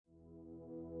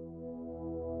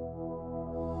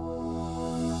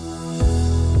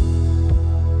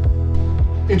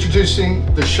Introducing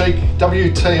the CHiQ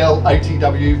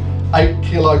WTL80W 8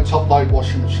 kilo top load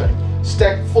washing machine,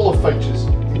 stacked full of features,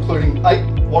 including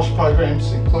 8 wash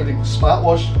programs, including smart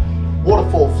wash,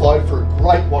 waterfall flow for a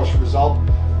great wash result,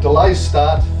 delay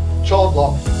start, child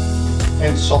lock,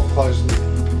 and soft close lid.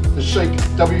 The CHiQ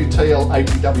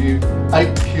WTL80W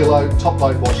 8 kilo top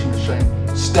load washing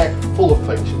machine, stacked full of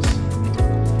features.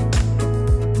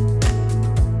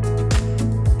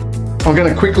 I'm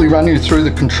going to quickly run you through the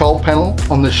control panel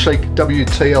on the CHiQ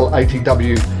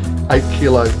WTL80W 8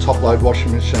 kilo top load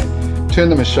washing machine. Turn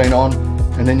the machine on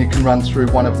and then you can run through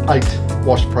one of 8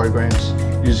 wash programs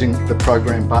using the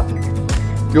program button.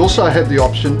 You also have the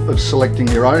option of selecting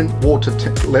your own water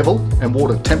level and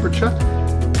water temperature.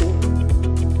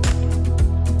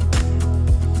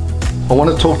 I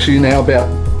want to talk to you now about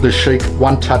the CHiQ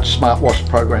One Touch Smart Wash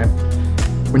program.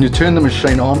 When you turn the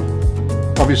machine on,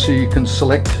 obviously you can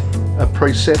select a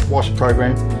preset wash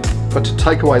program, but to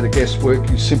take away the guesswork,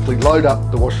 you simply load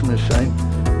up the washing machine,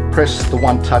 press the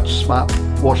One Touch Smart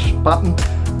Wash button.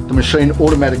 The machine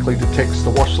automatically detects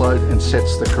the wash load and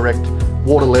sets the correct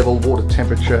water level, water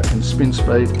temperature and spin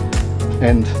speed,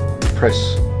 and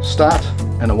press start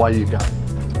and away you go.